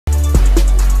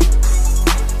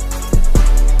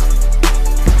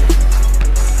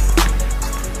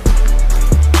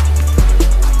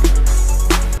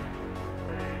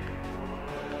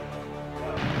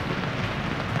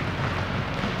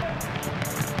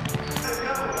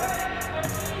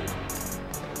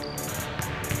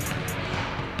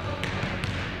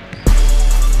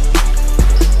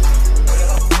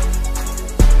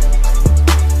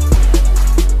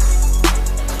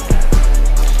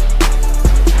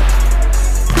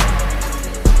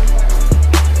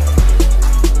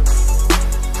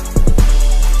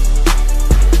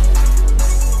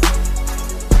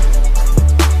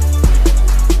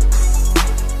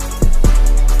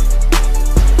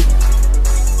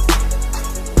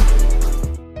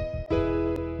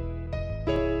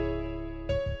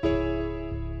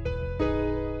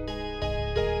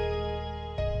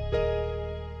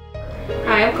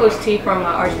Coach T from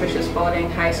Archbishop Spalding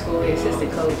High School, the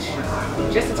assistant coach.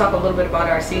 Just to talk a little bit about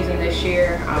our season this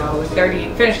year, we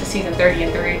finished the season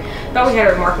 30-3. Thought we had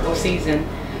a remarkable season.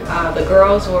 The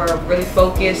girls were really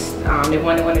focused. They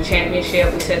wanted to win a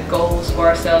championship. We set goals for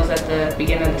ourselves at the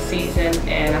beginning of the season,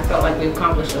 and I felt like we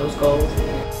accomplished those goals.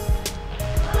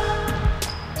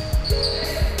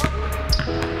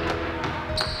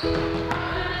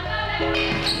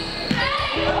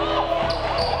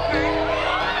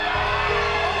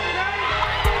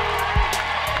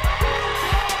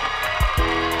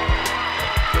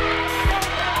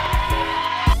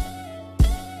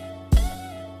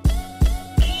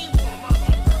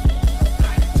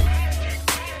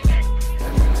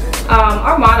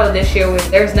 Our motto this year was,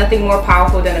 there's nothing more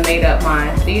powerful than a made-up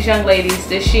mind. These young ladies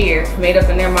this year made up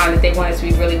in their mind that they wanted to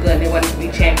be really good and they wanted to be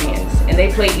champions. And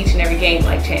they played each and every game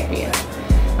like champions.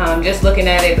 Just looking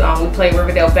at it, we played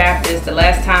Riverdale Baptist. The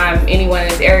last time anyone in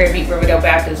this area beat Riverdale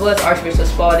Baptist was Archbishop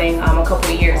Spalding a couple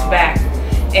of years back.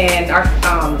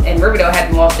 And Riverdale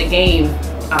hadn't lost a game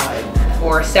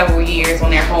for several years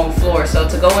on their home floor. So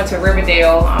to go into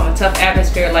Riverdale, a tough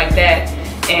atmosphere like that,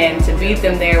 and to beat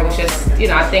them there was just,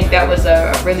 I think that was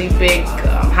a really big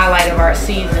highlight of our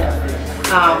season.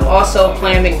 Also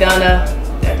playing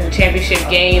McDonough at the championship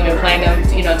game and playing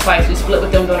them, twice. We split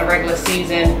with them during the regular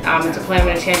season, and to play them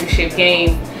in a championship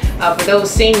game. For those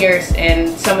seniors and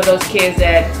some of those kids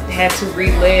that had to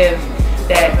relive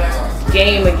that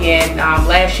game again,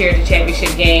 last year the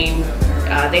championship game,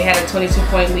 they had a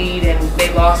 22-point lead and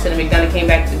they lost and McDonough came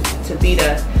back to beat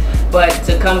us. But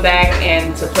to come back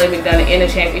and to play McDonough in a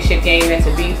championship game and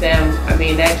to beat them, I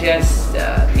mean, that just,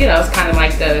 it's kind of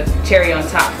like the cherry on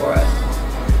top for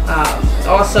us.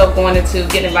 Also going into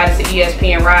getting invited to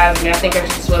ESPN Rise, I mean, I think it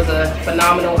just was a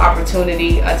phenomenal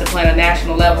opportunity to play on a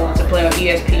national level, to play on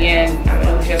ESPN. I mean,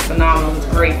 it was just phenomenal. It was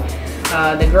great.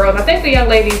 The girls, I think the young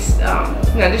ladies,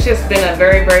 it's just been a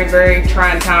very, very, very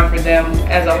trying time for them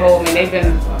as a whole. I mean, they've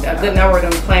been a good number of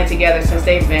them playing together since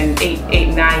they've been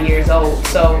 8, 9 years old.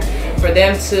 So for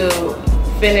them to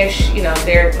finish,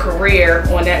 their career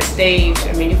on that stage,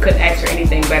 I mean, you couldn't ask for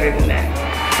anything better than that.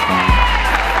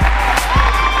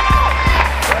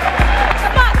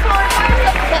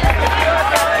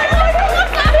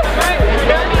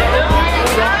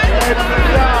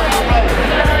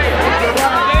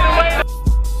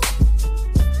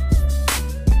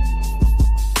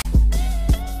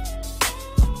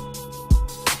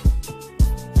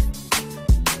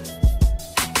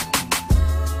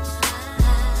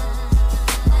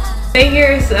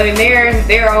 Seniors, I mean,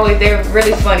 they're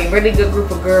really funny, really good group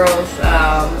of girls.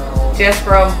 Just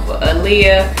from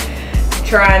Aaliyah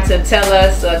trying to tell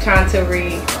us, trying to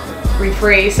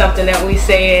rephrase something that we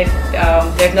said.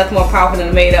 There's nothing more powerful than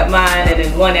a made-up mind. And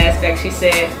in one aspect, she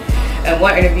said, in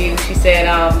one interview, she said,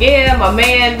 yeah, my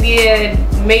man, yeah,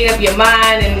 made up your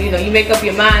mind, and you make up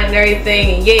your mind and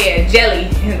everything, and yeah, jelly.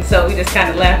 And so we just kind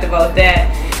of laughed about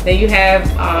that. Then you have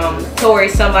Tori,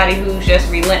 somebody who's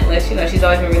just relentless. She's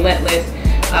always been relentless.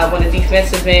 On the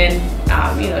defensive end,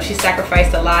 she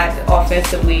sacrificed a lot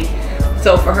offensively.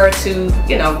 So for her to,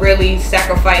 really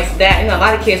sacrifice that, a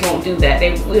lot of kids won't do that.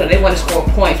 They want to score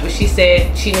points, but she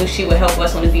said she knew she would help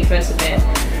us on the defensive end.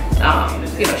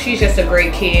 She's just a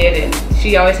great kid, and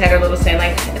she always had her little saying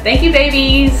like, "Thank you,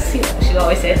 babies." She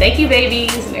always said, "Thank you,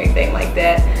 babies," and everything like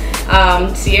that.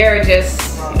 Sierra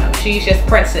she's just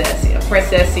princess,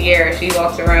 Princess Sierra. She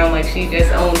walks around like she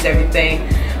just owns everything.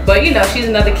 But she's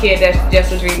another kid that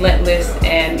just was relentless,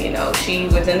 and she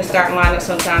was in the starting lineup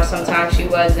sometimes she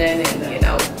wasn't,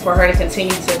 and for her to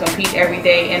continue to compete every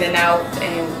day in and out,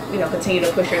 and continue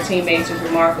to push her teammates was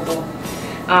remarkable.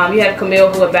 You had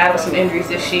Camille, who had battled some injuries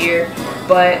this year,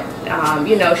 but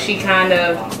she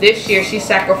this year she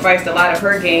sacrificed a lot of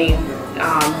her game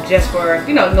just for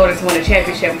in order to win a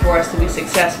championship for us to be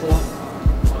successful.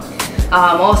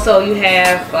 Also, you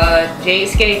have Jade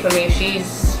Scape. I mean, she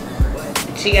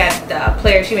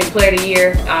made Player of the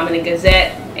Year in the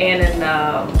Gazette and in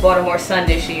Baltimore Sun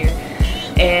this year,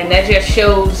 and that just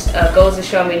goes to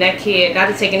show. I mean, that kid, not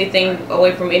to take anything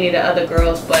away from any of the other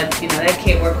girls, but that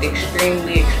kid worked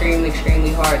extremely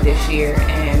hard this year,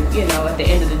 and at the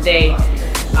end of the day,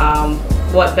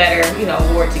 what better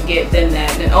award to get than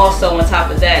that? And also on top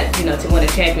of that, to win a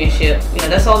championship,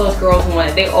 that's all those girls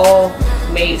wanted. They all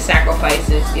made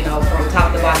sacrifices, from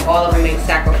top to bottom. All of them made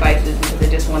sacrifices because they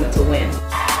just wanted to win.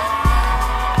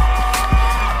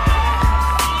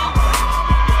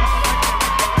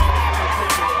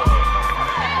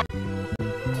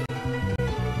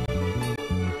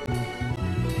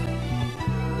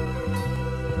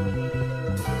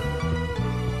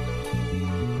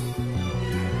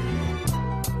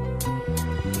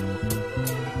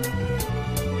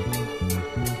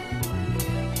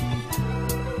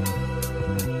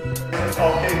 It's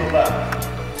called Kayla left.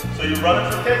 So you're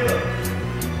running for Kayla.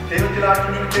 Kayla cannot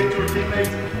communicate to her teammates.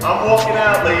 I'm walking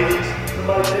out, ladies.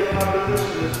 Somebody taking my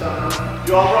position this time.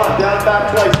 You all run. Down,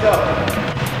 back, twice. Go.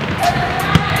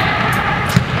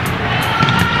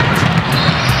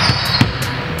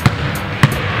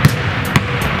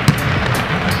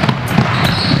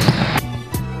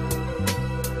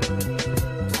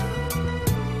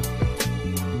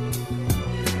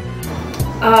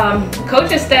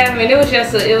 Coaching staff, I mean, it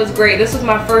was great. This was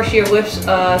my first year with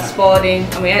Spalding,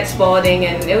 at Spalding,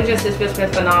 and it's just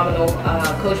been phenomenal.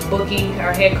 Coach Bookie,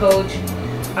 our head coach,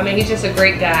 I mean, he's just a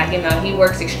great guy. You know, he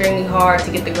works extremely hard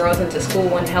to get the girls into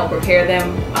school and help prepare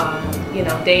them, you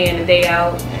know, day in and day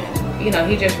out. You know,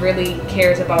 he just really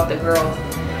cares about the girls.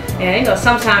 And you know,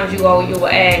 sometimes you will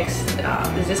ask,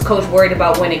 is this coach worried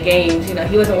about winning games? You know,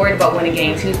 he wasn't worried about winning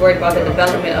games. He was worried about the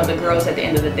development of the girls at the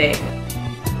end of the day.